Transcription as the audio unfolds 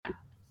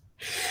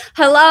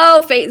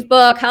Hello,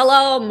 Facebook.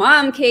 Hello,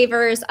 Mom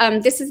Cavers.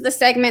 This is the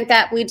segment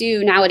that we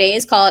do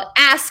nowadays called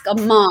Ask a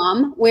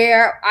Mom,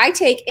 where I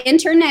take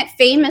internet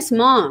famous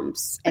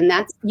moms, and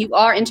you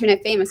are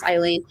internet famous,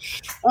 Eileen,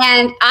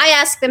 and I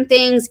ask them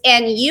things,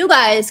 and you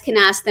guys can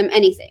ask them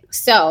anything.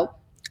 So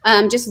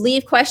just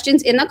leave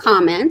questions in the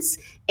comments,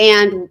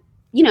 and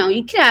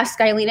you can ask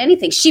Eileen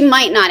anything. She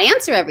might not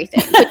answer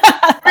everything.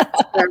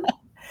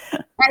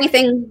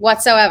 Anything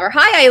whatsoever.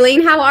 Hi,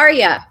 Eileen. How are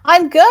you?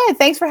 I'm good.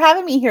 Thanks for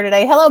having me here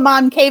today. Hello,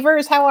 Mom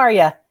Cavers. How are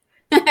you?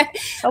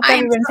 Hope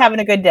everyone's having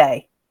a good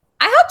day.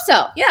 I hope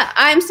so. Yeah,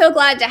 I'm so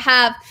glad to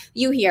have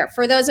you here.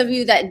 For those of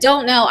you that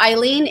don't know,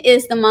 Eileen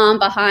is the mom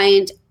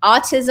behind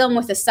Autism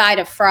with a Side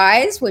of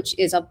Fries, which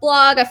is a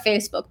blog, a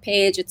Facebook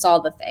page. It's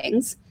all the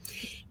things.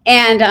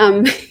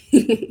 And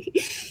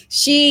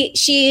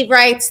she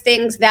writes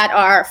things that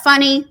are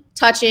funny,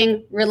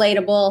 touching,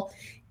 relatable,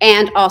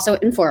 and also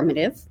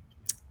informative.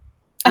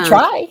 I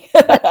try.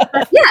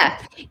 Yeah.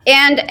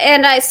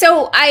 And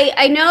so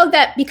I know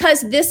that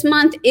because this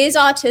month is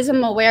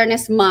Autism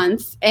Awareness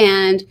Month,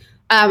 and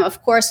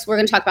of course, we're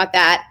going to talk about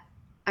that.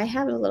 I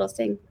have a little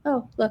thing.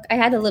 Oh, look, I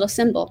had a little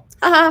symbol.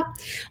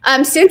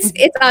 Since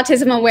it's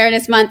Autism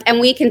Awareness Month,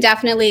 and we can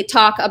definitely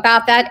talk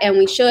about that, and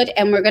we should.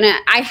 And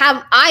I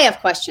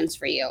have questions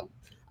for you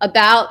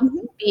about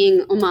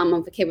being a mom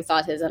of a kid with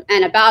autism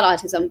and about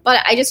autism. But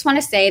I just want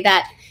to say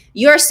that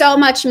you're so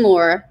much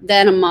more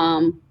than a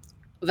mom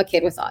of a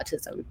kid with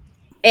autism.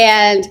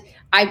 And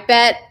I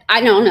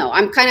don't know,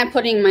 I'm kind of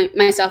putting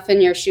myself in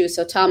your shoes,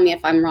 so tell me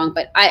if I'm wrong,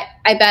 but I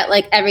bet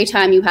like every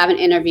time you have an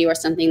interview or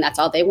something, that's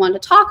all they want to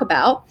talk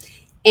about.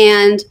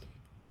 And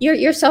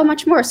you're so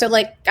much more. So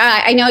like,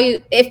 I know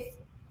if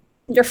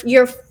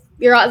your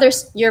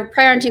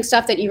parenting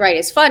stuff that you write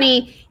is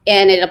funny,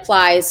 and it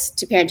applies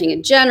to parenting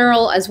in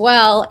general as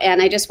well.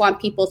 And I just want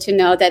people to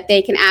know that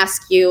they can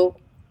ask you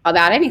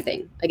about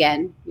anything.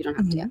 Again, you don't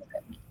have to answer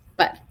it,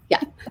 but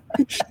yeah.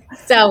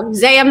 So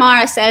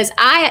Zayamara says,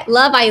 I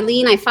love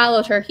Eileen. I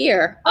followed her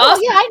here. Oh,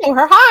 yeah, I know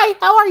her. Hi.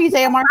 How are you,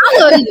 Zayamara?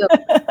 Follow you.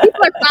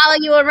 People are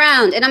following you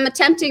around. And I'm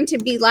attempting to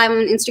be live on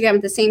Instagram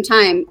at the same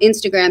time.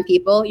 Instagram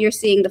people, you're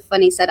seeing the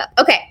funny setup.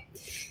 Okay.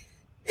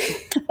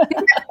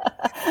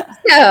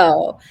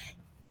 So,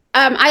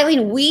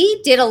 Eileen,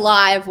 we did a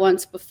live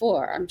once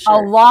before, I'm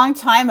sure. A long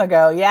time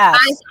ago, yes.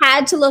 I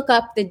had to look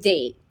up the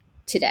date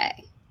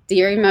today. Do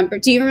you remember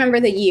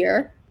the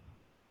year?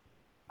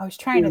 I was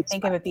trying to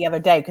think of it the other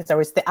day because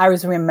I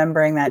was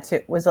remembering that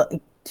too. Was it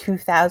like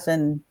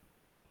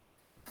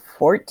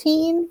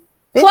 2014?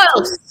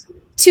 Close.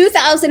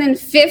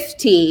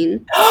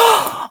 2015.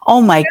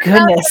 Oh my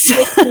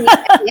goodness. In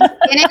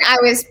it,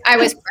 I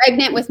was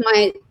pregnant with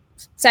my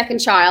second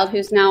child,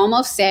 who's now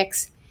almost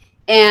 6.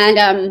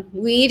 And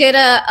we did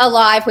a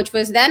live, which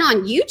was then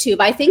on YouTube.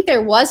 I think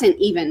there wasn't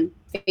even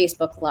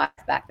Facebook Live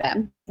back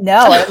then. No,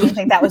 I didn't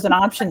think that was an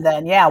option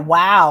then. Yeah.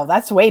 Wow.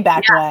 That's way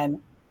back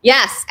when.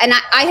 Yes. And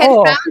I had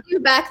found you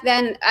back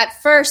then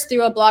at first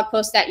through a blog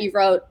post that you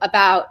wrote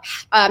about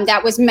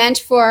that was meant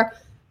for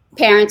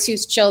parents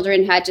whose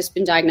children had just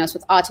been diagnosed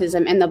with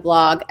autism. And the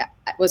blog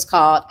was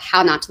called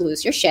How Not to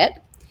Lose Your Shit.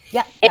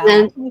 Yeah.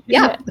 And you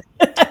gave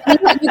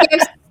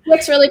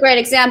 6 really great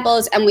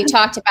examples, and we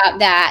talked about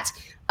that.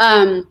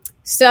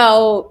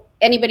 So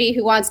anybody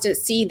who wants to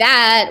see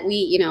that,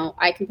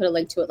 I can put a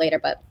link to it later,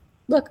 but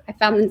look, I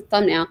found the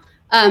thumbnail.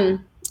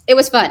 It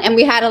was fun, and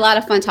we had a lot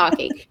of fun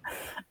talking.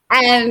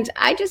 And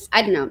I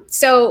don't know.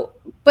 So,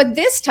 but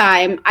this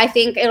time I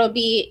think it'll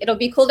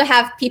be cool to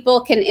have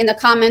people can in the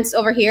comments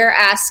over here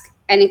ask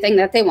anything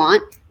that they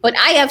want. But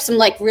I have some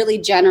like really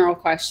general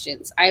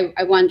questions. I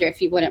wonder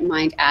if you wouldn't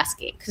mind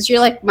asking, because you're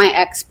like my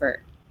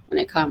expert when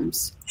it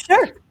comes.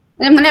 Sure.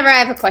 And whenever I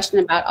have a question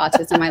about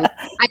autism, I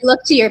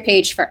look to your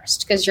page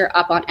first because you're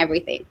up on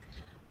everything.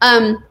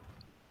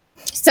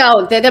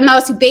 So the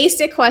most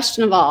basic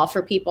question of all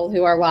for people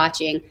who are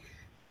watching,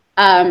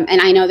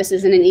 and I know this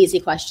isn't an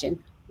easy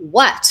question.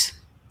 What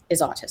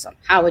is autism?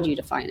 How would you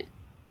define it?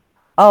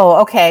 Oh,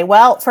 okay.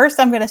 Well, first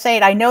I'm going to say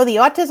it. I know the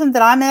autism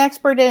that I'm an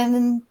expert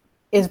in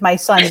is my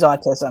son's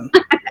autism.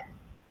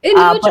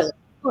 Individually, of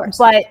course.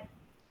 But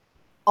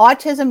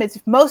autism, it's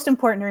most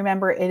important to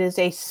remember, it is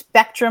a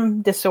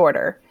spectrum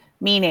disorder,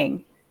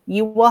 meaning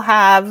you will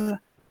have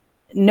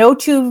no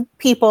 2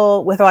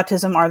 people with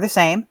autism are the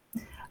same.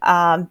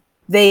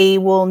 They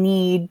will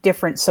need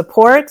different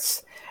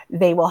supports.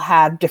 They will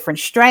have different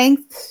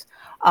strengths.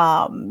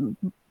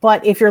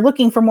 But if you're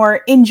looking for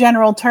more in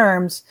general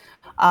terms,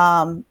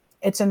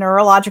 it's a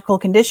neurological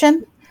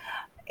condition.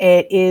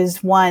 It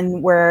is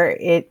one where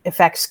it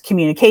affects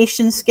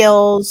communication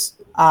skills,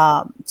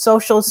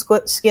 social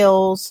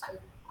skills.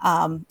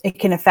 It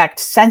can affect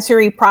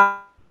sensory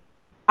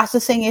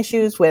processing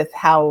issues with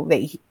how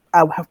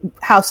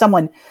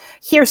someone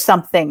hears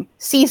something,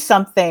 sees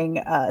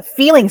something,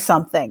 feeling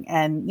something.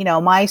 And,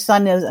 my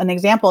son is an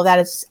example of that.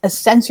 Is a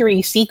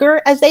sensory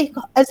seeker, as they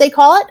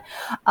call it.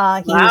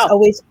 He's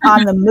always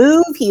on the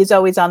move. He's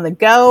always on the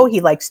go.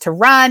 He likes to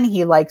run.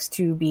 He likes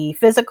to be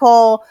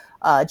physical,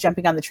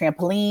 jumping on the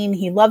trampoline.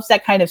 He loves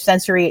that kind of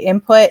sensory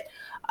input.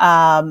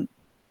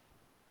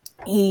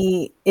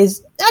 he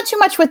is not too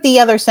much with the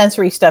other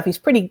sensory stuff. He's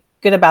pretty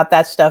good about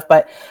that stuff,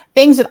 but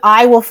things that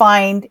I will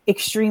find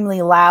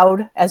extremely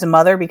loud as a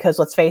mother, because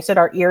let's face it,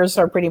 our ears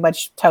are pretty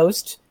much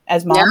toast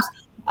as moms.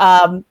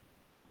 Yeah.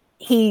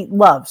 He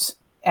loves,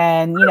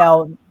 and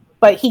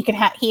but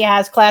he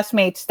has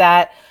classmates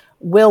that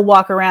will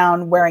walk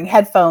around wearing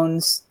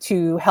headphones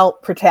to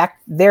help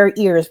protect their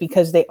ears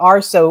because they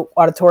are so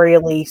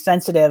auditorially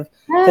sensitive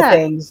to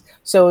things.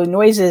 So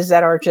noises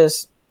that are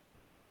just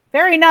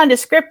very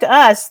nondescript to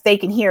us, they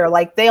can hear.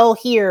 Like they'll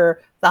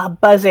hear the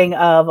buzzing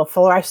of a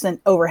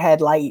fluorescent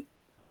overhead light.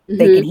 Mm-hmm.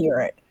 They can hear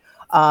it.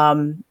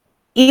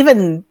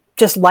 Even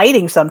just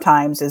lighting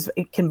sometimes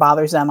it can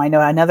bother them. I know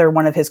another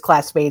one of his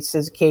classmates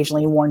has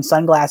occasionally worn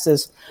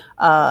sunglasses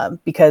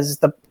because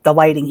the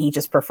lighting, he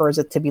just prefers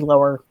it to be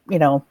lower,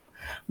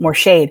 more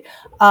shade.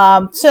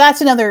 So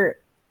that's another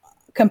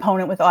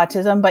component with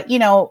autism. But,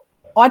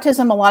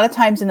 autism a lot of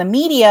times in the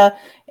media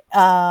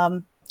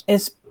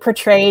is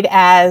portrayed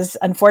as,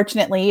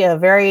 unfortunately, a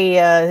very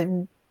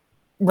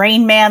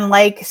Rain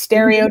Man-like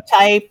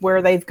stereotype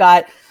where they've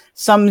got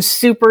some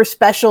super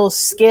special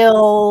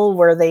skill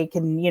where they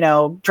can,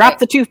 drop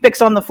the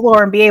toothpicks on the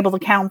floor and be able to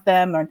count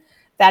them. Or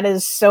that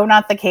is so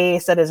not the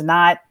case. That is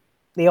not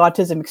the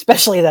autism,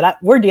 especially that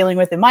we're dealing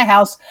with in my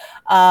house.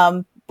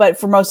 But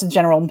for most of the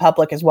general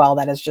public as well,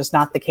 that is just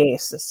not the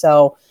case.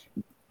 So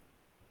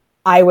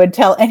I would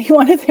tell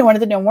anyone if they wanted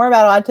to know more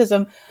about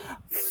autism,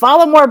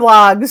 follow more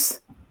blogs,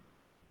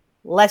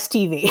 less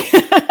TV.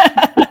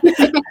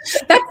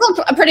 That's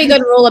a pretty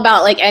good rule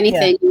about like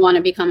anything you want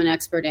to become an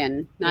expert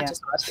in, not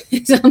just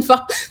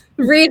autism.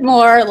 Read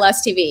more,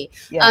 less TV.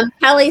 Yeah.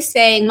 Kelly's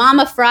saying,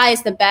 Mama Fry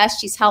is the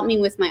best. She's helped me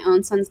with my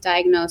own son's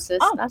diagnosis.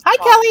 Oh, that's hi,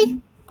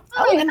 awesome.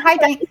 Kelly. And hi,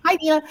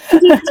 Dina.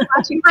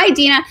 Hi,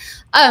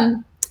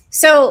 Dina.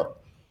 So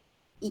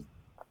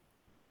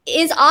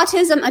is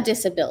autism a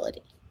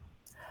disability?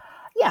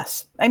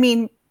 Yes. I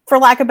mean, for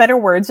lack of better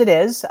words, it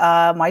is.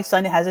 My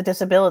son has a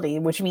disability,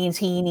 which means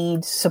he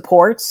needs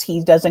supports.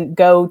 He doesn't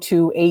go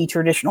to a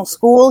traditional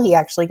school. He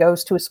actually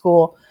goes to a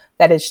school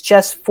that is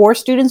just for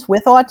students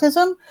with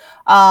autism.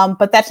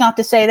 But that's not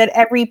to say that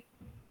every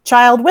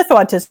child with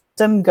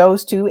autism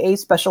goes to a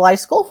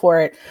specialized school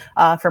for it.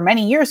 For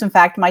many years, in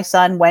fact, my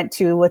son went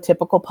to a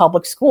typical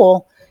public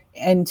school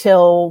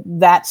until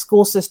that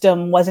school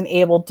system wasn't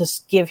able to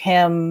give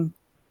him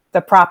the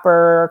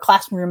proper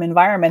classroom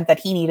environment that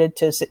he needed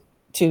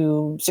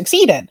to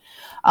succeed in.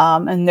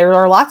 And there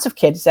are lots of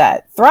kids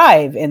that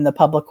thrive in the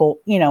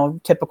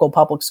typical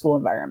public school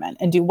environment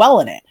and do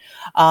well in it.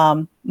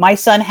 My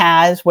son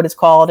has what is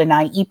called an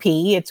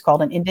IEP. It's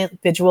called an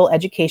individual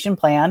education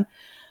plan,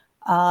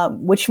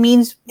 which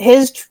means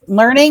his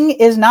learning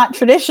is not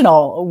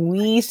traditional.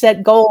 We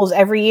set goals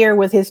every year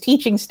with his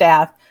teaching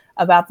staff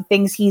about the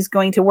things he's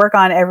going to work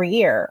on every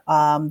year.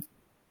 My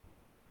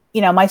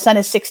son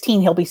is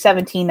 16. He'll be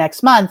 17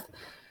 next month.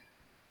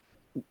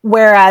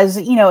 Whereas,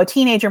 a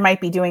teenager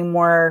might be doing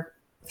more,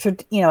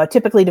 a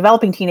typically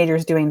developing teenager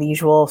is doing the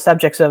usual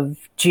subjects of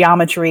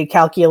geometry,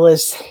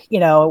 calculus,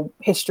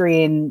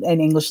 history and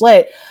English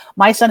lit.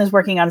 My son is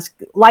working on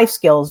life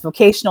skills,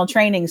 vocational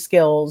training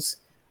skills,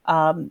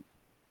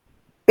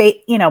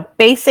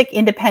 basic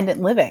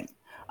independent living.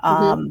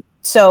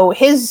 So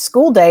his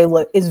school day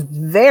is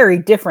very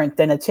different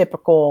than a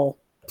typical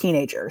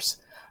teenager's,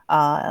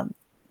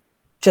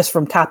 just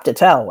from top to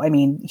toe. I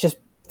mean, just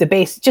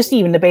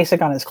even the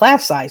basic on his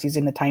class size. He's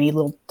in a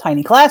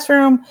tiny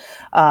classroom.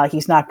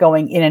 He's not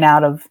going in and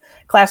out of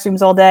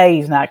classrooms all day.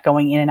 He's not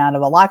going in and out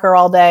of a locker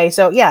all day.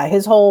 So yeah,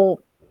 his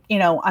whole,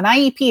 an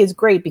IEP is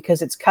great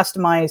because it's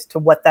customized to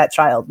what that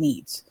child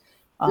needs.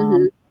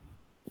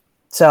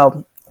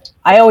 So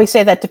I always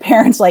say that to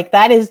parents, like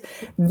that is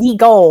the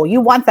goal.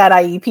 You want that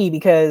IEP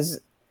because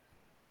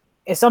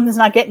if something's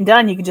not getting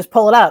done, you can just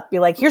pull it up. Be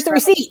like, here's the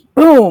receipt.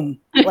 Boom.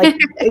 Like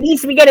it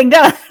needs to be getting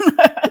done.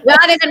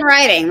 Got it in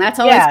writing. That's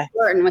always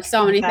important with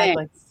so many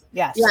things.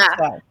 Yes.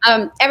 Yeah.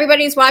 So.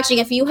 Everybody's watching.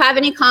 If you have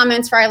any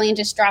comments for Eileen,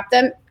 just drop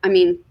them.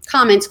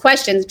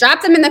 Questions,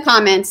 drop them in the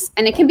comments.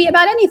 And it can be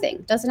about anything.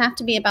 It doesn't have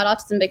to be about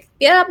autism, but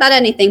about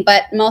anything.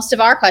 But most of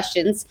our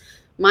questions,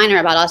 mine are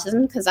about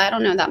autism because I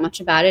don't know that much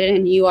about it.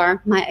 And you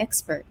are my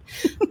expert.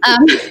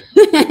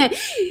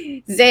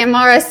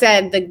 Zamora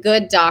said the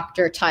good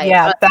doctor type.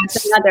 Yeah,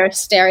 that's another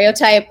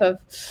stereotype of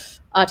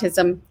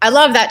autism. I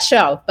love that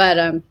show,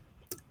 but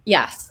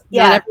yes.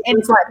 Yeah,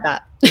 it's like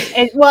that.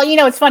 Well,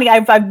 it's funny.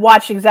 I've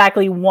watched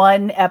exactly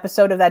one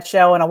episode of that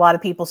show, and a lot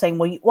of people saying,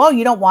 "Well,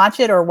 you don't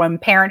watch it." Or when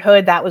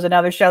Parenthood, that was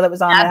another show that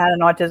was on that had an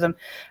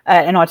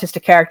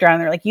autistic character,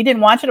 and they're like, "You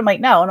didn't watch it?" I'm like,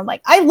 "No," and I'm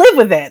like, "I live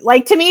with it."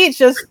 Like to me, it's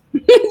just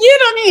you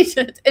don't need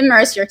to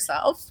immerse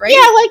yourself, right? Yeah,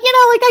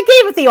 I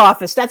gave it The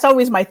Office. That's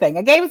always my thing.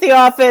 I gave it The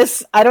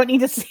Office. I don't need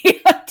to see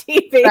it on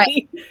TV,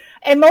 right.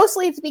 And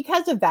mostly it's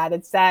because of that.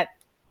 It's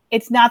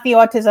not the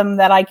autism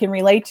that I can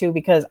relate to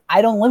because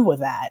I don't live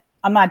with that.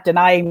 I'm not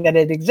denying that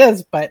it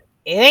exists, but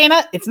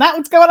it's not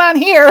what's going on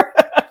here.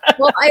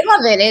 Well, I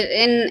love it.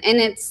 And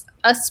it's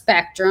a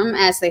spectrum,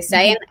 as they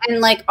say, and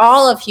like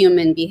all of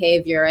human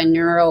behavior and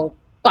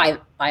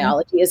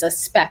biology is a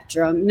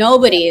spectrum.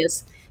 Nobody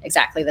is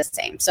exactly the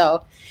same.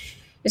 So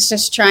it's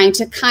just trying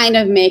to kind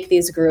of make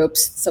these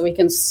groups so we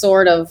can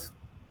sort of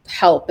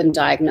help and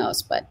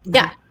diagnose. But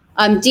yeah.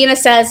 Dina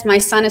says, my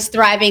son is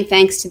thriving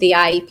thanks to the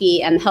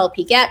IEP and the help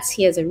he gets.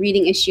 He has a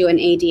reading issue and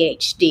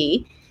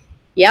ADHD.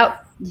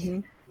 Yep.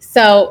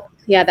 So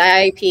yeah, the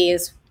IEP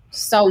is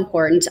so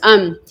important.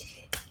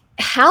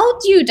 How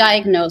do you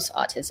diagnose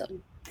autism?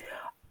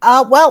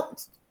 Well,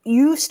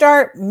 you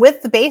start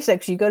with the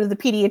basics. You go to the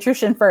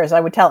pediatrician first. I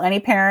would tell any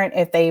parent,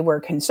 if they were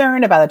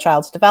concerned about a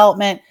child's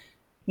development,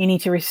 you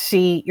need to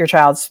see your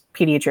child's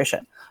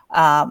pediatrician.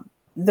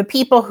 The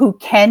people who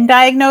can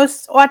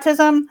diagnose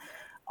autism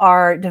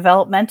are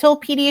developmental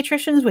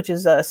pediatricians, which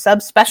is a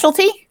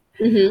subspecialty,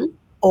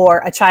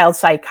 or a child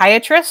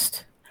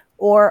psychiatrist,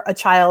 or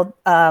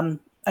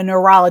a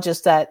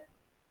neurologist that,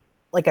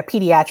 like a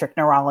pediatric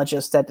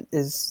neurologist that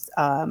is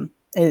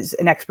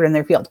an expert in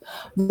their field.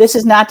 This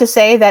is not to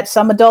say that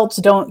some adults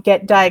don't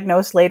get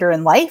diagnosed later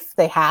in life.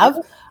 They have.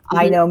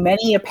 I know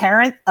many a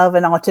parent of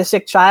an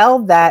autistic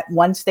child that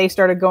once they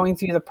started going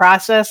through the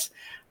process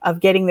of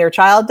getting their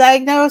child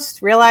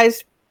diagnosed,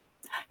 realized,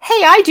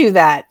 hey, I do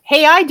that.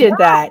 Hey, I did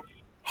that.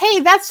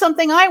 Hey, that's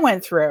something I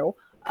went through.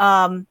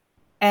 And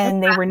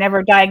they were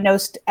never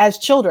diagnosed as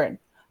children.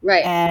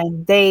 Right.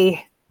 And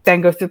they then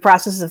go through the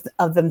process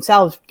of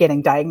themselves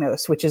getting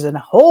diagnosed, which is a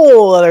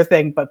whole other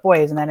thing. But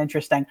boy, isn't that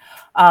interesting.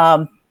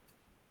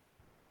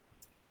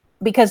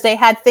 Because they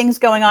had things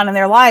going on in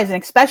their lives,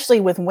 and especially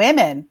with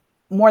women,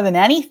 more than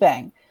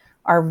anything,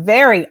 are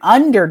very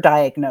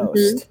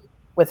underdiagnosed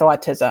with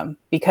autism,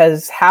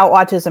 because how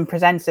autism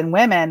presents in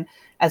women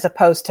as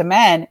opposed to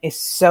men is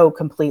so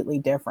completely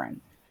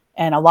different.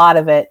 And a lot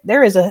of it,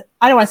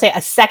 I don't want to say a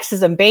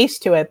sexism base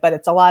to it, but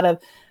it's a lot of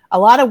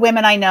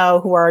women I know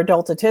who are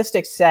adult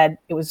autistics said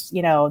it was,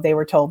 they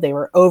were told they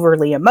were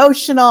overly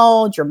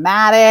emotional,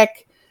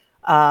 dramatic,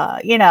 Oh,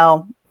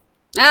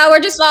 we're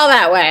just all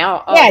that way.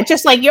 Yeah,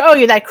 just like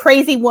you're that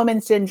crazy woman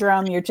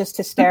syndrome. You're just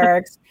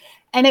hysterics.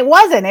 And it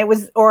wasn't. It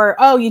was,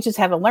 you just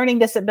have a learning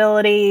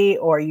disability,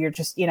 or you're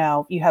just, you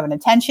have an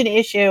attention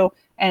issue.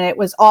 And it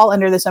was all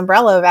under this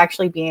umbrella of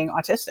actually being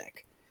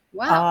autistic.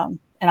 Wow.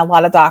 And a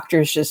lot of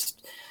doctors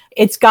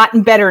it's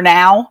gotten better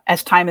now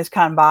as time has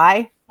gone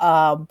by.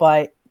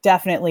 But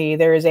definitely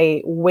there is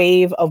a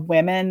wave of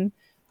women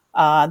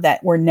that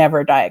were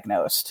never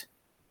diagnosed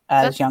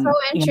as younger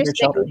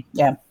children.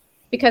 Yeah.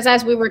 Because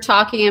as we were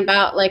talking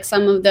about, like,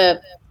 some of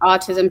the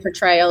autism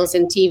portrayals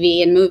in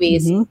TV and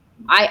movies,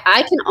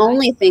 I can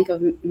only think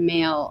of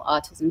male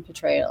autism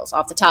portrayals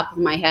off the top of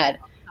my head.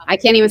 I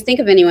can't even think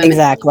of anyone.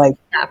 Exactly.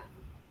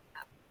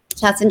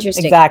 That's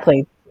interesting.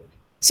 Exactly.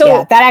 So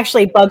yeah, that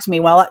actually bugs me.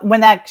 Well, when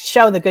that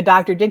show, The Good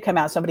Doctor, did come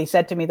out, somebody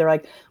said to me, they're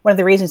like, one of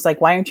the reasons, like,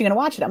 why aren't you going to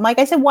watch it? I'm like,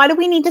 I said, why do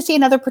we need to see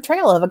another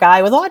portrayal of a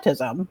guy with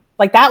autism?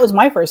 Like, that was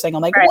my first thing.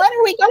 I'm like, when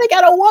are we going to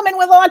get a woman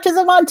with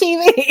autism on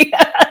TV?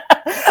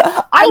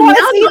 I want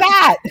to see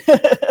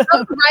that.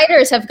 Some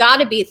writers have got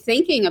to be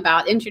thinking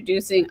about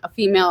introducing a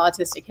female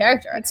autistic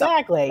character.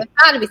 Exactly. They've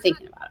got to be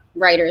thinking about it.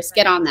 Writers,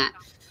 get on that.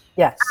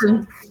 Yes.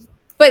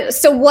 But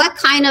so what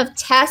kind of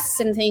tests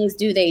and things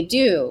do they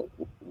do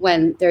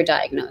when they're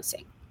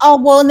diagnosing? Oh,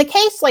 well, in the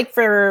case, like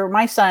for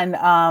my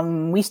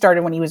son, we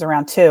started when he was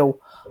around 2.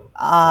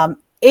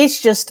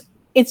 It's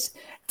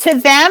to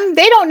them,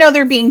 they don't know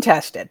they're being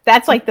tested.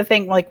 That's like the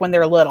thing, like when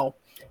they're little.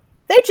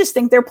 They just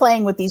think they're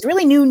playing with these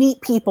really new,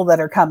 neat people that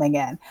are coming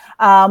in.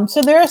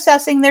 So they're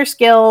assessing their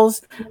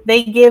skills.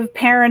 They give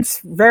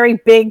parents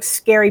very big,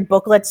 scary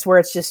booklets where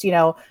it's just,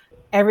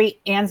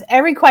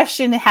 every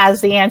question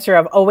has the answer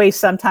of always,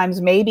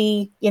 sometimes,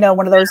 maybe,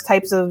 one of those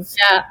types of,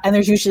 and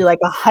there's usually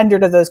like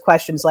 100 of those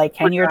questions. Like,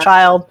 can your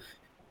child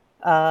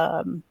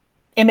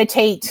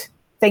imitate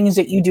things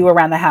that you do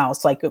around the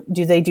house? Like,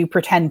 do they do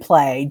pretend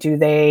play? Do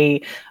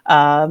they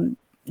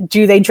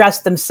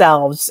dress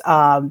themselves?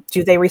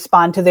 Do they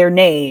respond to their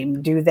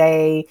name? Do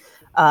they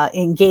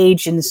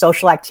engage in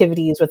social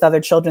activities with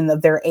other children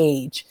of their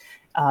age?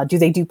 Do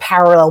they do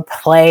parallel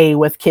play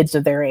with kids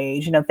of their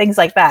age? Things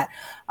like that.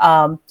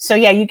 So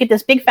yeah, you get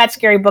this big fat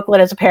scary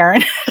booklet as a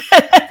parent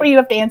where you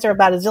have to answer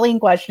about a zillion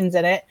questions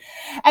in it.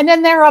 And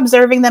then they're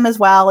observing them as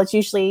well. It's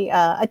usually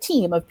a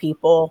team of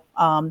people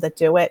that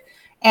do it.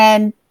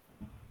 And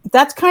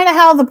that's kind of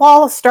how the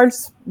ball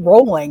starts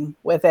rolling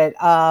with it.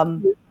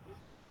 And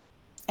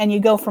you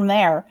go from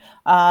there.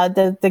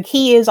 The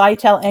key is, I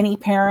tell any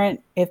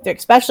parent,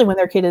 especially when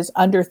their kid is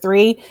under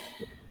 3,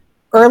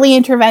 early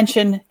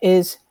intervention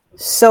is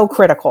so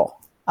critical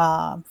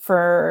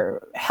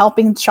for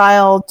helping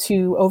child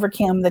to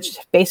overcome the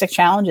basic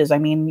challenges. I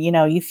mean,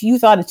 if you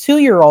thought a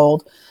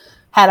 2-year-old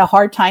had a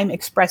hard time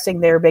expressing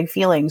their big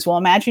feelings, well,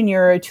 imagine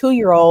you're a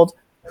 2-year-old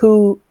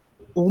who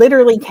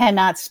literally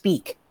cannot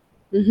speak.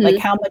 Like,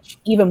 how much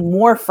even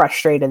more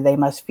frustrated they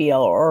must feel,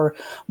 or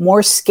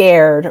more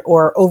scared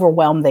or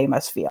overwhelmed they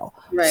must feel.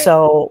 Right.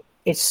 So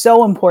it's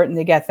so important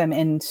to get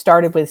them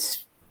started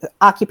with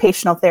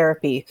occupational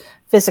therapy,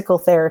 physical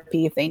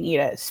therapy, if they need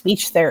it,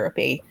 speech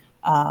therapy.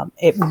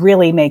 It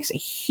really makes a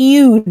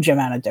huge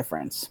amount of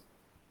difference.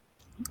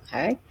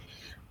 Okay.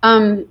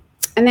 And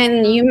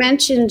then you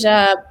mentioned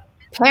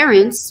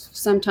parents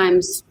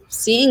sometimes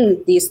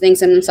seeing these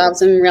things in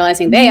themselves and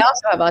realizing they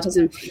also have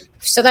autism.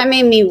 So that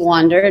made me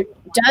wonder,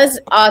 does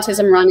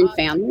autism run in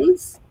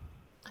families?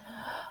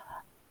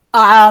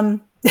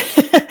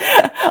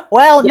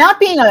 Well, not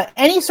being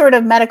any sort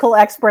of medical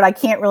expert, I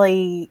can't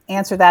really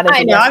answer that as I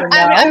a know. yes or no.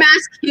 I'm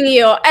asking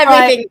you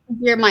everything.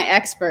 You're my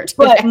expert.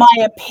 But my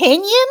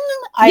opinion,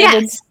 I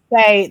would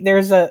say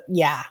there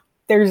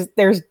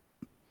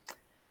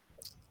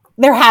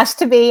has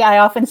to be. I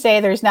often say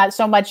there's not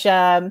so much.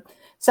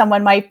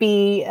 Someone might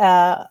be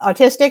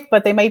autistic,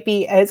 but they might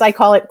be, as I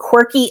call it,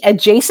 quirky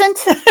adjacent.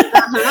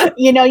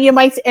 You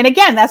might, and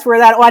again, that's where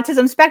that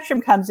autism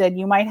spectrum comes in.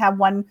 You might have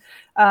one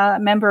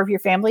member of your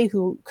family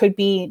who could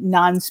be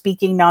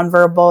non-speaking,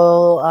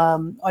 non-verbal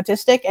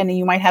autistic, and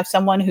you might have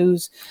someone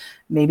who's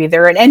maybe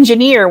they're an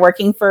engineer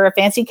working for a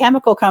fancy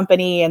chemical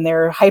company, and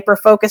they're hyper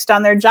focused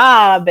on their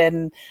job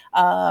and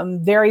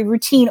very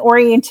routine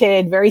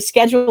oriented, very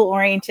schedule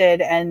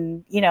oriented,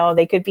 and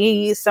they could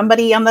be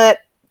somebody on the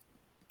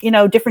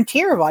different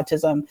tier of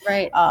autism,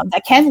 right?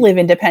 That can live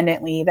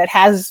independently, that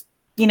has,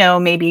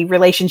 maybe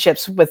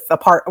relationships with a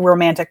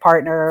romantic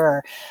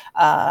partner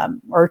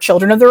or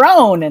children of their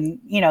own, and,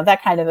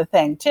 that kind of a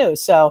thing too.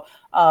 So,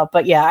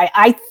 but yeah,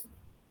 I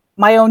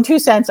my own 2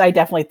 cents, I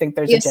definitely think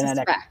there's a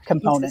genetic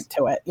component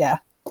to it. Yeah.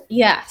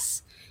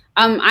 Yes.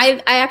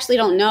 I actually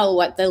don't know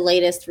what the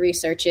latest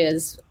research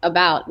is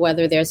about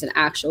whether there's an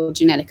actual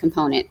genetic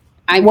component.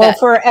 Well,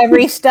 for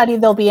every study,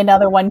 there'll be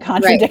another one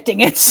contradicting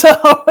it. So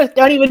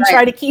don't even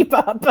try to keep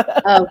up.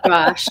 Oh,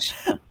 gosh.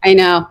 I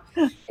know.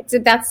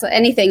 That's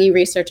anything you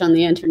research on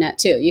the internet,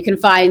 too. You can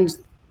find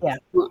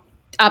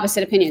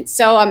opposite opinions.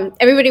 So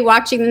everybody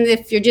watching,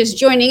 if you're just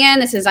joining in,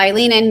 this is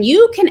Eileen, and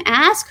you can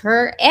ask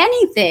her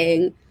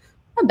anything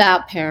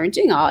about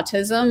parenting,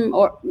 autism,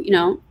 or,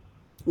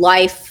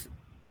 life.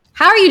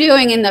 How are you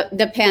doing in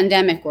the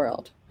pandemic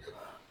world?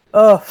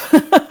 Oh,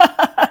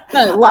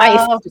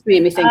 life just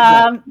made me think.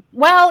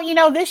 Well,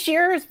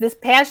 this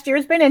past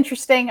year's been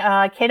interesting.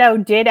 Kiddo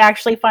did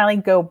actually finally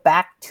go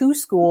back to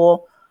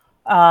school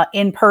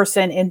in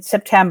person in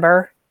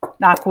September.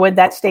 Knock wood,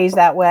 that stays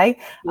that way.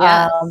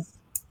 Yes.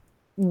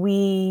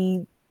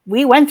 We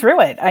went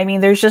through it. I mean,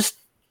 there's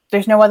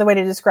no other way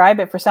to describe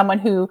it for someone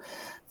who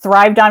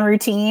thrived on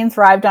routine,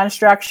 thrived on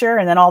structure,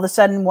 and then all of a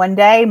sudden one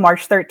day,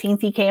 March 13th,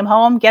 he came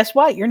home. Guess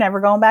what? You're never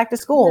going back to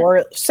school.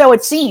 Or so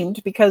it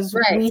seemed, because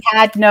we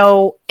had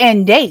no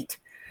end date.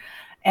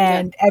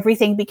 And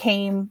everything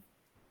became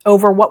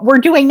over what we're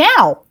doing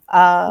now.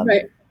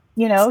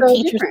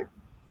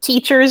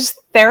 Teachers,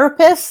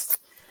 therapists.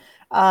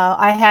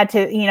 I had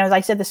to, as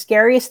I said, the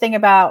scariest thing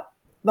about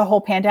the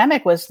whole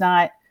pandemic was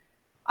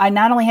I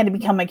not only had to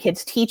become my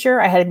kid's teacher,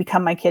 I had to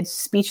become my kid's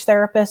speech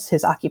therapist,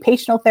 his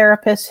occupational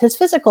therapist, his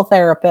physical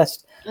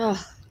therapist.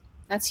 Oh,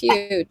 that's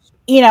huge.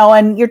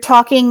 And you're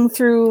talking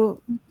through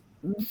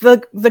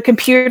the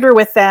computer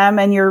with them,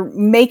 and you're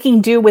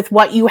making do with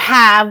what you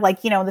have.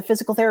 Like, the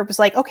physical therapist,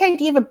 like, okay,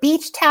 do you have a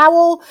beach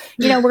towel?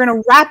 We're going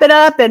to wrap it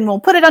up and we'll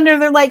put it under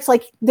their legs.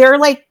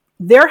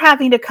 They're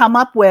having to come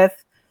up with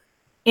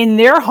in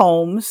their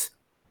homes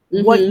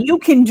what you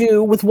can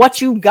do with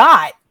what you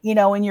got.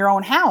 In your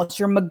own house.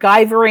 You're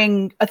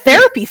MacGyvering a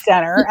therapy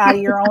center out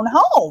of your own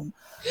home.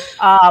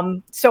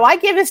 So I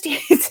give his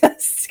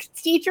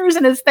teachers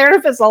and his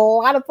therapists a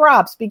lot of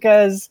props,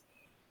 because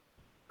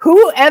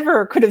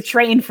whoever could have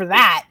trained for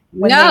that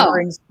when they were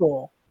in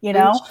school,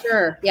 I'm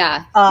sure.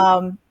 Yeah.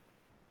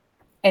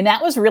 And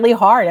that was really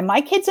hard. And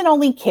my kid's an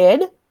only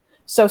kid,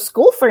 so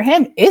school for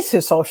him is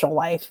his social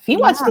life. If he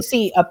wants to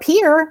see a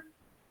peer,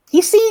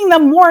 he's seeing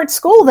them more at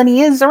school than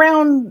he is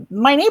around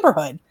my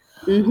neighborhood.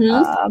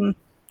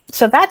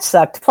 So that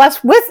sucked.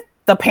 Plus, with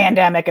the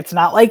pandemic, it's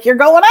not like you're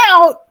going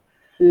out.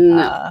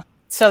 No.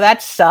 So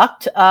that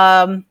sucked.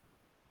 And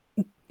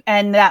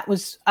that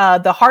was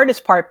the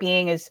hardest part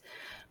being is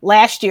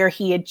last year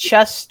he had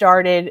just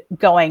started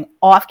going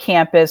off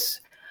campus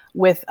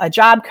with a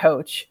job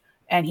coach,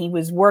 and he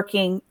was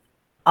working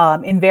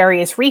in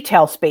various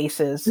retail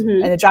spaces.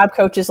 And the job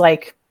coach is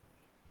like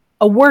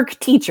a work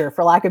teacher,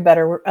 for lack of a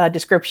better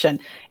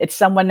description. It's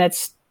someone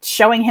that's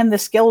showing him the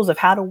skills of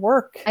how to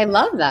work. I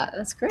love that.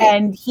 That's great.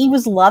 And he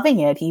was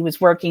loving it. He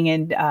was working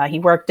he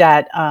worked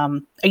at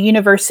a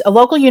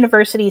local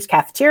university's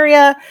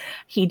cafeteria.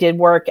 He did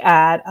work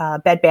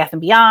at Bed Bath &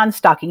 Beyond,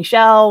 stocking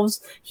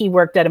shelves. He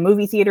worked at a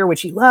movie theater,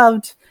 which he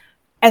loved.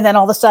 And then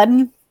all of a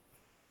sudden,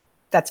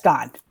 that's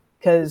gone,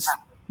 because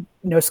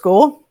no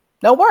school,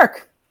 no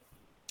work.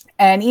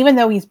 And even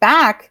though he's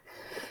back,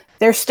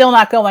 they're still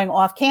not going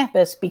off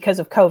campus because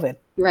of COVID.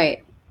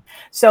 Right.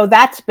 So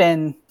that's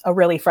been a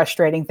really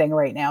frustrating thing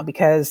right now,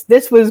 because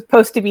this was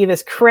supposed to be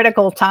this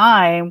critical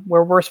time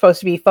where we're supposed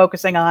to be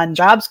focusing on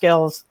job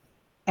skills,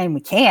 and we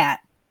can't.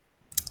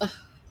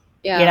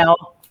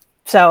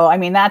 So I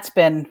mean, that's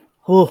been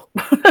well,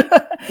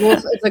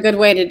 it's a good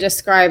way to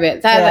describe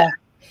it.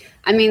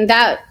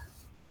 That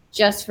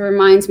just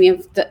reminds me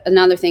of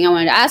another thing I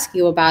wanted to ask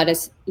you about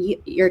is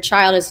your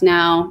child is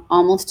now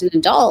almost an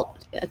adult,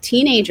 a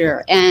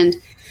teenager. And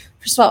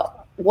first of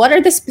all, what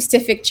are the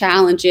specific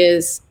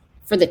challenges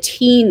for the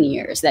teen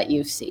years that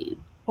you've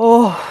seen?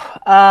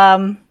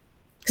 Because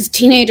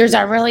teenagers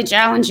are really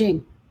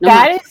challenging.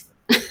 That is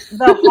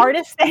the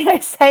hardest thing I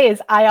say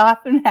is I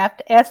often have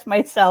to ask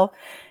myself,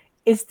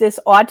 is this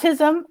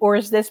autism or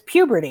is this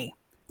puberty?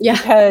 Yeah.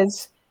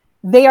 Because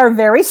they are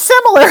very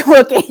similar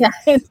looking.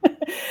 Yes.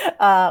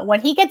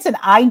 When he gets an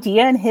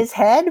idea in his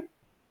head,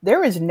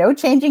 there is no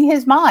changing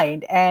his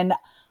mind. And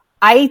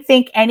I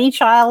think any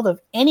child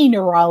of any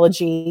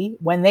neurology,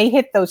 when they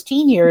hit those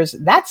teen years,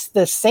 that's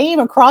the same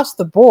across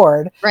the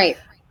board. Right.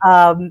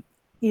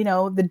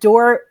 The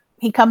door,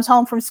 he comes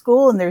home from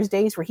school and there's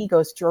days where he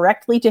goes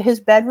directly to his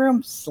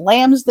bedroom,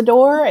 slams the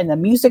door, and the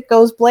music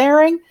goes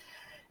blaring.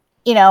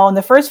 And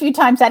the first few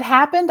times that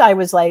happened, I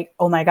was like,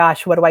 oh my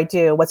gosh, what do I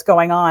do? What's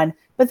going on?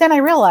 But then I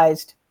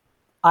realized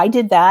I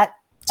did that.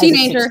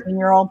 Teenager. As a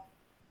 16-year-old.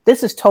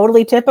 This is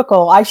totally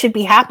typical. I should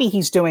be happy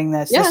he's doing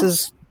this.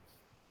 Yes.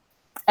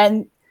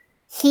 And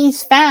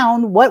he's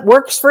found what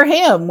works for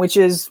him, which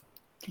is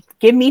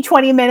give me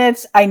 20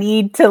 minutes. I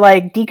need to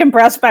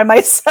decompress by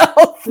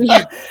myself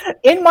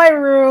in my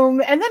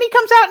room. And then he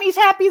comes out and he's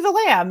happy as a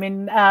lamb.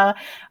 And,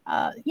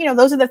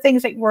 those are the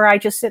things where I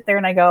just sit there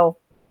and I go,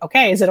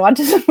 okay, is it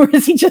autism or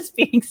is he just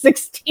being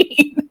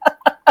 16?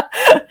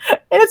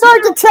 And it's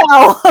hard to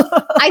tell.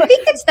 I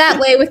think it's that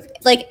way with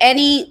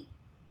any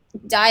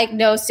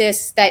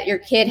diagnosis that your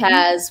kid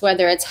has,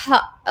 whether it's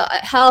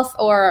health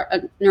or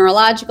a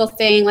neurological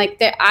thing.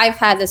 I've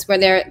had this where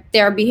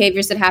there are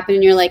behaviors that happen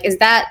and you're like, is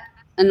that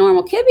a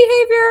normal kid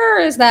behavior or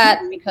is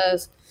that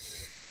because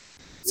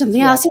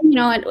something else,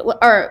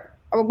 or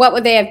what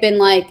would they have been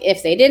like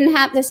if they didn't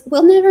have this?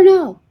 We'll never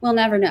know.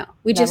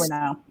 We just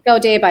go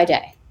day by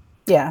day.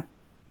 Yeah.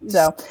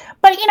 So,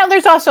 but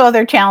there's also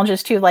other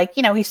challenges too.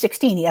 He's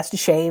 16, he has to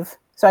shave.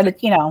 So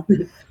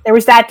there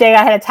was that day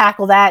I had to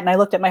tackle that. And I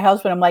looked at my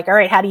husband. I'm like, all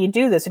right, how do you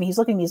do this? And he's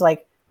looking at me, he's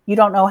like, you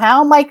don't know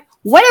how? I'm like,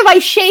 when have I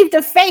shaved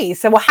a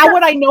face? And how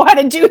would I know how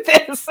to do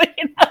this?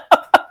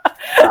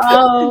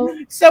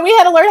 So we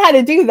had to learn how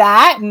to do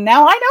that. And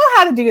now I know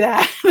how to do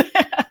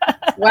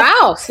that.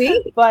 Wow.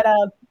 See, but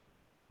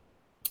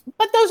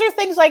those are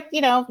things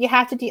you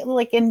have to deal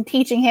in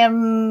teaching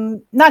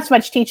him, not so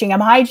much teaching him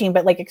hygiene,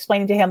 but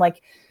explaining to him,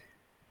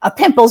 a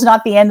pimple's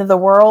not the end of the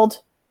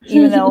world.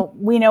 Even though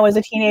we know as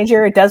a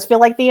teenager, it does feel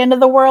like the end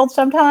of the world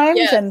sometimes.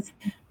 Yes. And,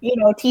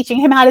 teaching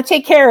him how to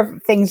take care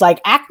of things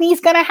like acne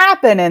is going to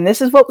happen. And this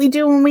is what we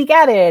do when we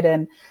get it.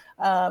 And,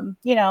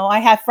 I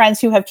have friends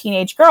who have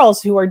teenage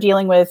girls who are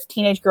dealing with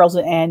teenage girls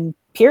and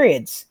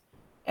periods.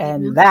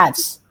 And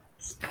that's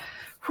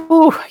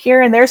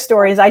hearing their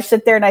stories. I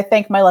sit there and I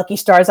thank my lucky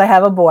stars I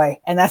have a boy.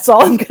 And that's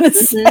all I'm going to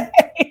say.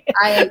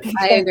 I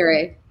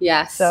agree.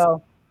 Yes.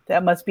 So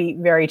that must be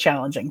very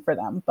challenging for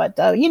them. But,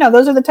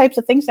 those are the types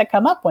of things that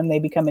come up when they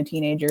become a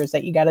teenager, is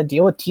that you got to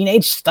deal with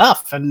teenage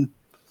stuff. And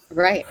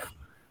right.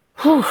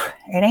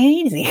 It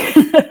ain't easy.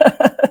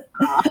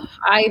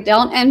 I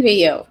don't envy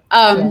you.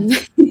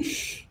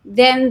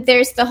 Then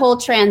there's the whole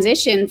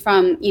transition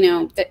from,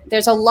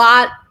 there's a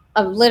lot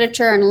of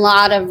literature and a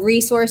lot of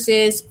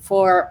resources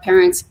for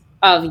parents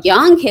of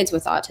young kids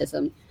with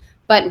autism.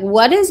 But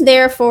what is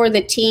there for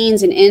the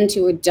teens and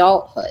into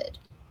adulthood?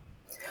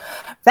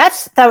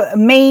 That's the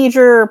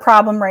major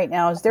problem right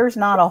now, is there's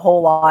not a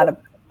whole lot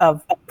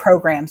of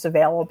programs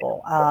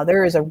available.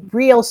 There is a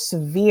real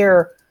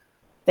severe,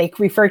 they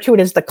refer to it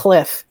as the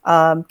cliff.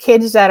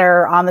 Kids that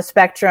are on the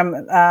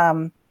spectrum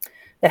that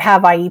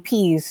have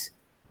IEPs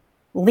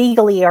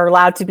legally are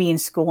allowed to be in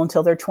school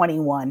until they're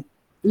 21.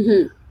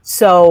 Mm-hmm.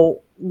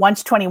 So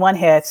once 21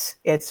 hits,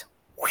 it's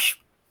whoosh.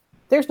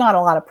 There's not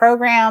a lot of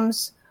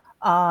programs.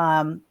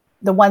 The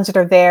ones that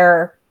are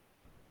there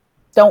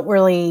don't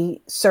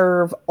really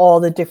serve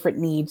all the different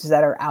needs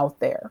that are out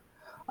there.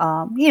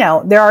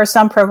 There are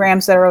some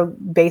programs that are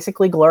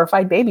basically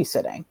glorified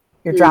babysitting.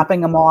 You're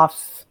dropping them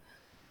off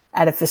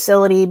at a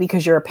facility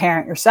because you're a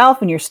parent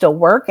yourself and you're still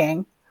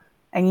working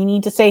and you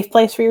need a safe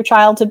place for your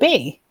child to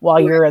be while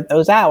you're at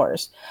those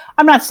hours.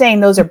 I'm not saying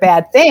those are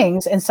bad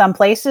things. In some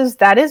places,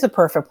 that is a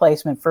perfect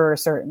placement for a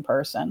certain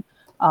person.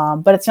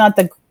 But it's not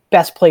the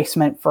best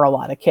placement for a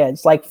lot of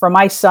kids. Like for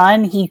my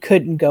son, he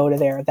couldn't go to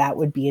there. That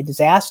would be a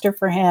disaster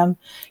for him.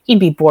 He'd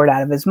be bored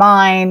out of his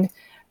mind.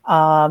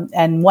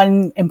 And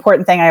one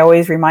important thing I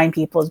always remind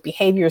people is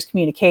behavior is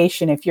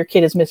communication. If your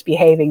kid is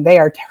misbehaving, they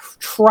are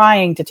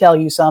trying to tell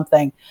you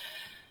something.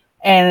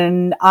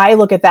 And I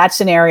look at that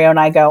scenario and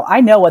I go, I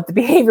know what the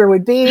behavior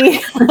would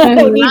be.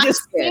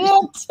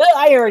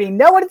 I already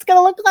know what it's going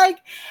to look like.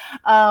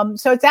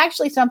 So it's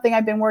actually something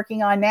I've been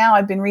working on now.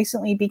 I've been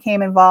recently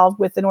became involved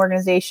with an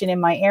organization in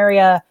my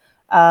area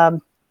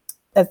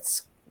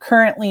that's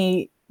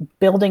currently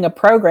building a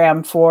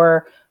program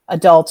for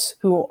adults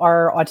who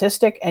are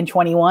autistic and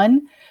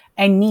 21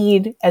 and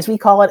need, as we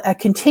call it, a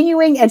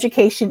continuing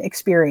education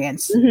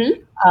experience.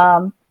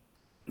 Mm-hmm.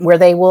 Where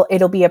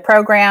it'll be a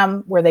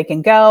program where they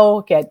can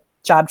go get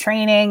job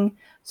training,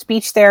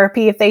 speech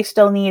therapy if they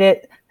still need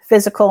it,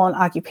 physical and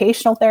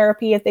occupational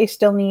therapy if they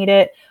still need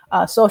it,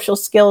 social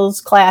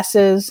skills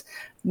classes,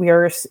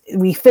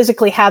 We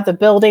physically have the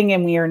building,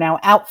 and we are now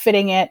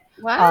outfitting it.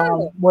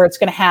 Wow. Where it's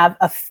going to have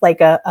a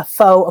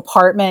faux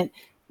apartment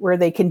where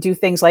they can do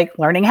things like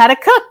learning how to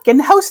cook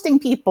and hosting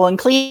people and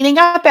cleaning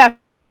up after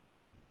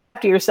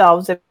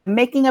yourselves and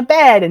making a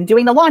bed and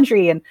doing the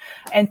laundry and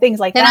things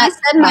like that. Can I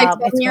send my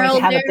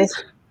 10-year-old there?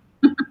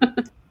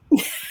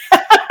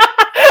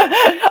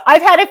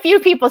 I've had a few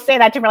people say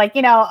that to me, like,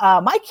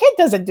 my kid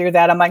doesn't do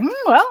that. I'm like,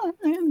 well,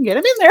 get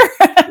him in there.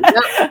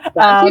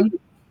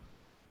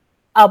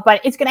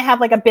 But it's going to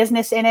have like a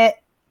business in it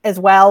as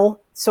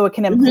well, so it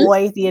can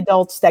employ the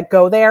adults that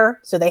go there,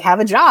 so they have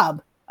a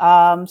job.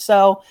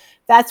 So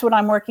that's what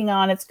I'm working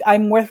on.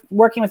 I'm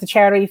working with a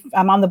charity.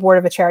 I'm on the board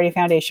of a charity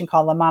foundation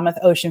called the Monmouth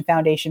Ocean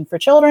Foundation for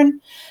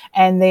Children,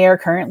 and they are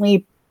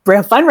currently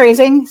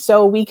fundraising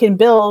so we can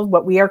build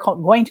what we are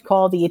going to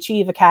call the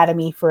Achieve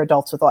Academy for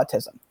adults with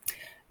autism.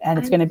 And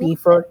it's going to be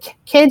for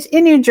kids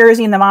in New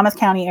Jersey, in the Monmouth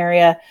County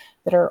area,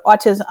 that are on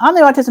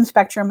the autism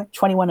spectrum,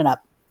 21 and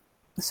up.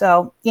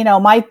 So,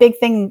 my big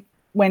thing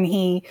when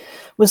he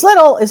was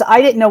little is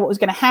I didn't know what was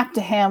going to happen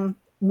to him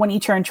when he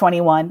turned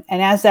 21.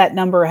 And as that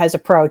number has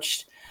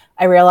approached,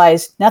 I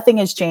realized nothing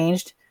has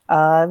changed.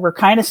 We're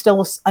kind of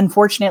still,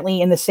 unfortunately,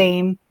 in the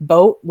same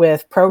boat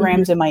with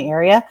programs in my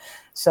area.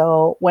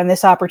 So when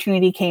this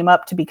opportunity came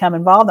up to become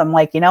involved, I'm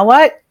like, you know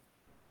what?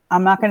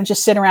 I'm not going to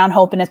just sit around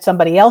hoping that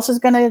somebody else is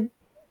going to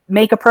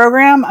make a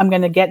program. I'm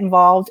going to get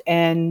involved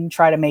and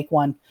try to make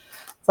one.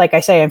 Like I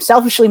say, I'm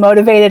selfishly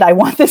motivated. I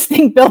want this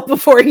thing built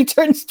before he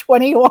turns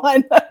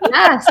 21.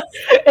 Yes.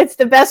 It's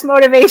the best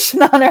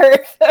motivation on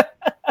earth.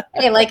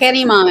 Hey, like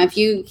any mom, if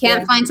you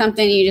can't find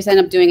something, you just end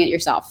up doing it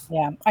yourself.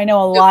 Yeah. I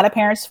know a lot of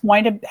parents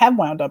have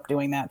wound up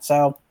doing that.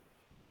 So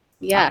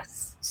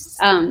yes.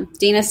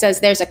 Dina says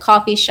there's a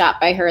coffee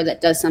shop by her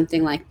that does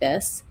something like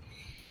this.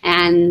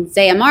 And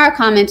Zayamara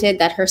commented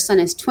that her son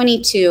is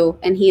 22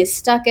 and he is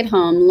stuck at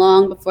home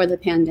long before the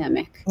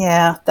pandemic.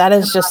 Yeah, that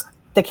is just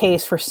the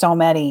case for so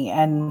many.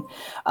 And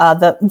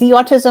the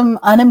autism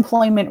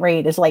unemployment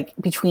rate is like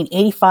between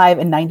 85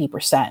 and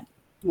 90%.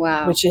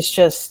 Wow. Which is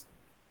just,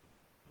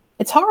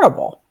 it's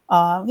horrible.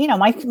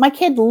 My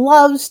kid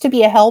loves to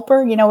be a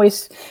helper.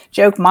 Always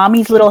joke,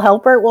 mommy's little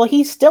helper. Well,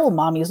 he's still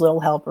mommy's little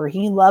helper.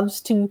 He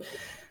loves to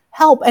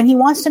help, and he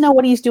wants to know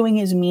what he's doing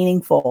is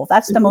meaningful.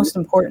 That's the most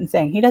important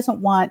thing. He doesn't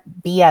want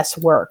BS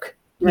work,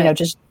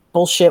 just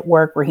bullshit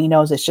work where he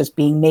knows it's just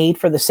being made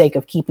for the sake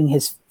of keeping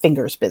his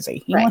fingers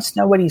busy. He wants to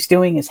know what he's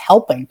doing is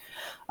helping.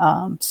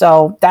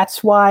 So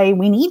that's why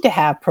we need to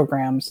have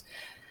programs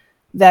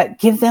that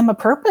give them a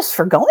purpose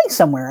for going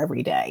somewhere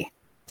every day.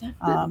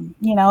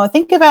 I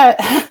think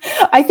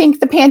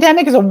the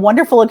pandemic is a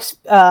wonderful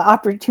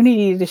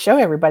opportunity to show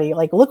everybody,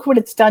 like, look what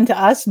it's done to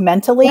us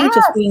mentally,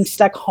 just being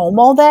stuck home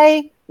all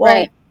day.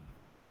 Well,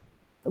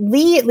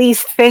 we at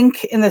least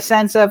think in the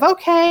sense of,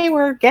 okay,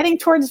 we're getting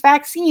towards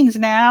vaccines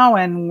now,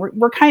 and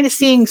we're kind of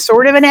seeing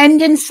sort of an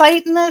end in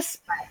sight in this.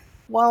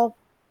 Well,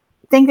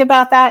 think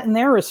about that in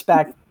their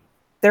respect.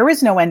 There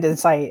is no end in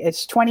sight.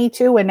 It's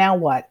 22, and now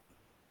what?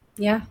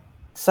 Yeah.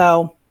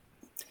 So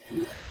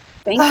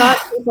thank God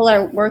people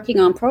are working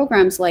on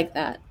programs like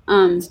that.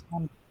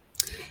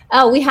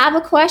 We have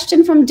a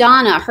question from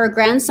Donna. Her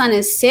grandson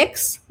is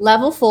 6,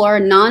 level 4,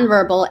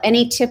 nonverbal.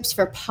 Any tips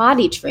for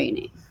potty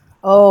training?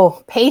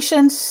 Oh,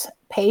 patience,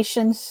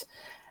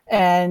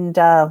 and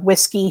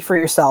whiskey for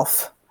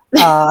yourself.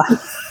 My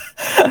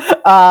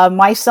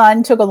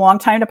son took a long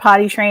time to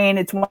potty train.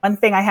 It's one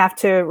thing I have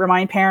to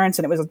remind parents,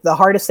 and it was the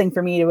hardest thing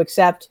for me to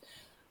accept,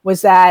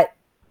 was that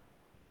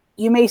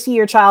you may see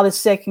your child is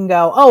sick and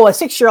go, oh, a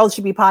 6-year-old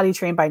should be potty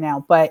trained by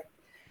now. But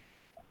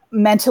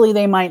mentally,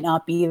 they might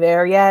not be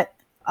there yet.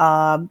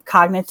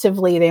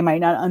 Cognitively, they might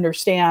not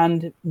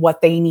understand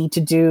what they need to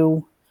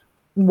do,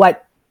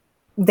 what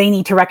they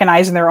need to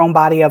recognize in their own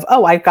body of,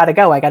 oh, I've got to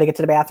go. I got to get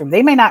to the bathroom.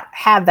 They may not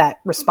have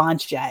that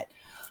response yet.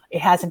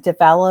 It hasn't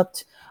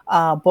developed.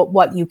 But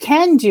what you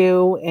can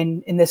do,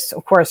 and this,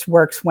 of course,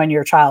 works when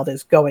your child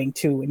is going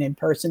to an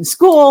in-person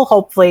school.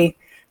 Hopefully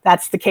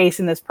that's the case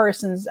in this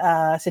person's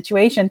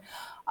situation,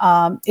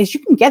 is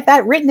you can get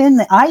that written in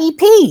the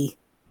IEP.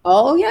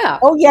 Oh, yeah.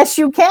 Oh, yes,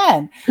 you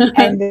can.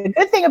 And the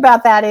good thing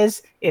about that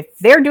is if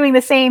they're doing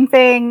the same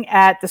thing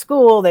at the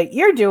school that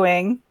you're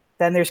doing,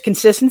 then there's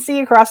consistency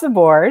across the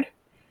board.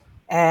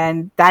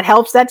 And that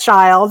helps that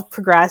child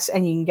progress,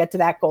 and you can get to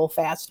that goal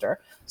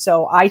faster.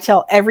 So I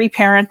tell every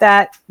parent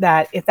that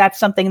if that's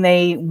something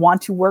they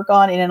want to work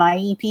on in an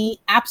IEP,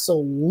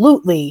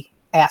 absolutely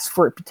ask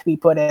for it to be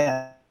put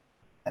in.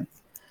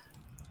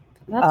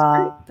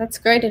 That's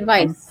great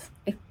advice.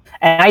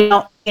 And I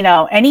don't,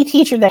 any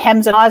teacher that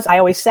hems and haws, I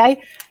always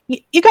say,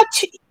 you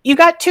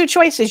got two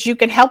choices. You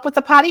can help with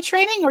the potty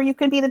training, or you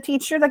can be the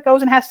teacher that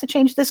goes and has to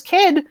change this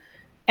kid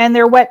and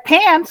their wet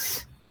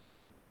pants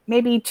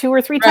maybe 2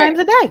 or 3 times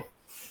a day.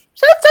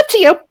 So it's up to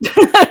you.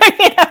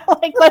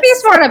 Let's be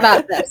smart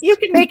about this. You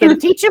can make it a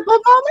teachable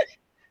moment,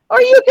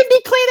 or you can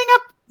be cleaning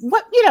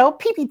up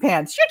pee-pee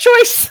pants. Your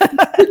choice.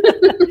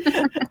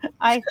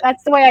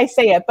 That's the way I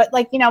say it. But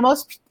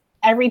most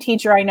every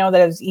teacher I know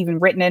that has even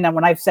written in, and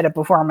when I've said it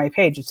before on my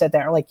page, it said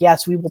that, like,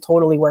 yes, we will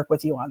totally work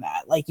with you on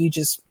that. Like, you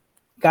just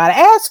got to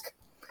ask.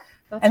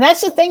 And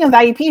that's the thing of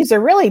IEPs. They're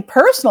really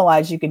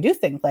personalized. You can do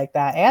things like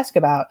that. Ask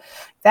about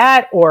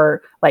that,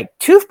 or like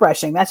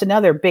toothbrushing. That's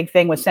another big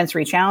thing with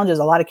sensory challenges.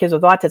 A lot of kids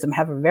with autism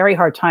have a very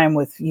hard time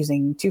with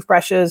using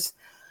toothbrushes.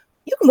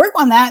 You can work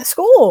on that at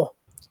school.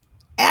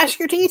 Ask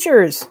your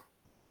teachers.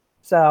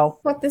 So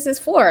what this is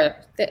for.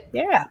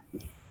 Yeah.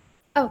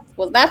 Oh,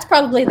 well, that's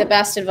probably the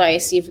best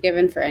advice you've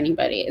given for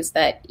anybody, is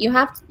that you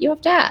have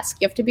to ask.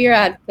 You have to be your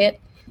advocate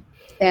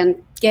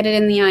and get it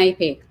in the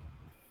IEP.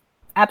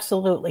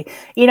 Absolutely.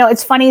 You know,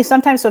 it's funny.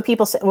 Sometimes when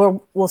people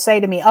will say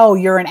to me, "Oh,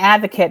 you're an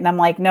advocate," and I'm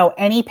like, "No,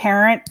 any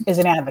parent is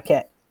an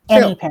advocate. True.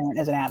 Any parent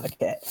is an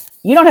advocate.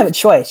 You don't have a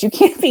choice. You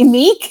can't be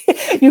meek.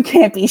 You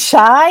can't be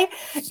shy.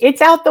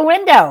 It's out the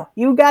window.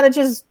 You got to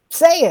just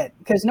say it,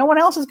 because no one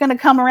else is going to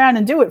come around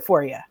and do it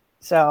for you."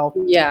 So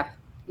yeah.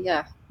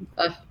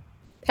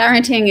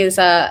 Parenting is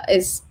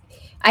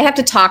I have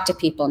to talk to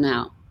people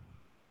now.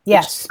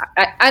 Yes.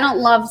 I don't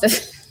love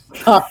this.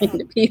 Talking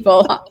to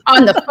people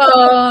on the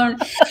phone.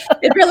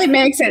 It really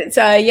makes it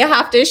so you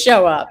have to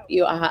show up.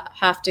 You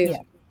have to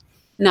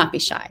not be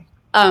shy.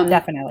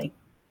 Definitely.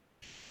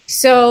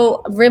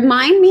 So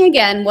remind me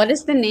again, what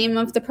is the name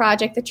of the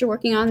project that you're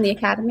working on, the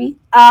Academy?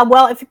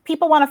 Well, if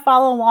people want to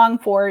follow along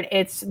for it,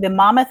 it's the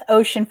Monmouth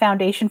Ocean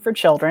Foundation for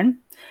Children.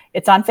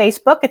 It's on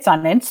Facebook. It's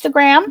on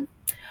Instagram.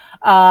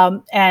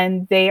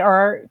 And they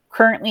are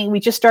currently,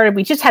 we just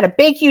had a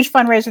big, huge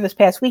fundraiser this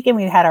past weekend.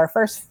 We had our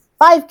first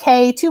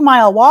 5K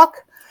 2-mile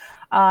walk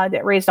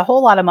that raised a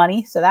whole lot of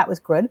money. So that was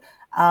good.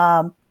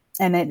 And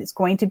it's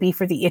going to be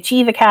for the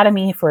Achieve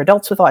Academy for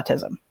adults with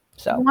autism.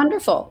 So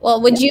wonderful.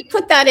 Well, would you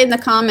put that in the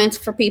comments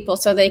for people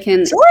so they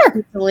can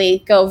Sure.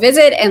 easily go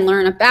visit and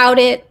learn about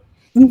it?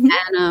 Mm-hmm.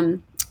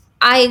 And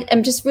I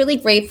am just really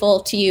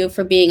grateful to you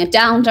for being a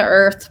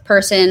down-to-earth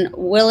person,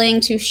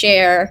 willing to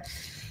share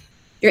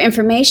your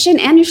information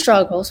and your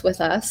struggles with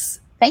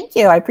us. Thank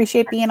you. I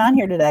appreciate being on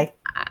here today.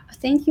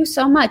 Thank you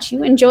so much.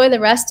 You enjoy the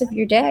rest of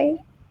your day.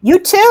 You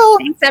too.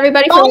 Thanks,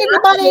 everybody. Bye,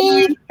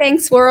 everybody.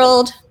 Thanks,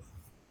 world.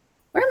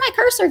 Where'd my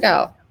cursor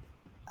go?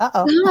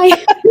 Uh-oh. Hi.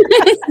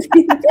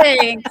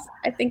 Thanks.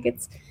 I think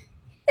it's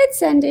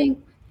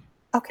sending.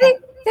 Okay.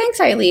 Thanks,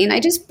 Eileen.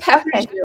 I just peppered you.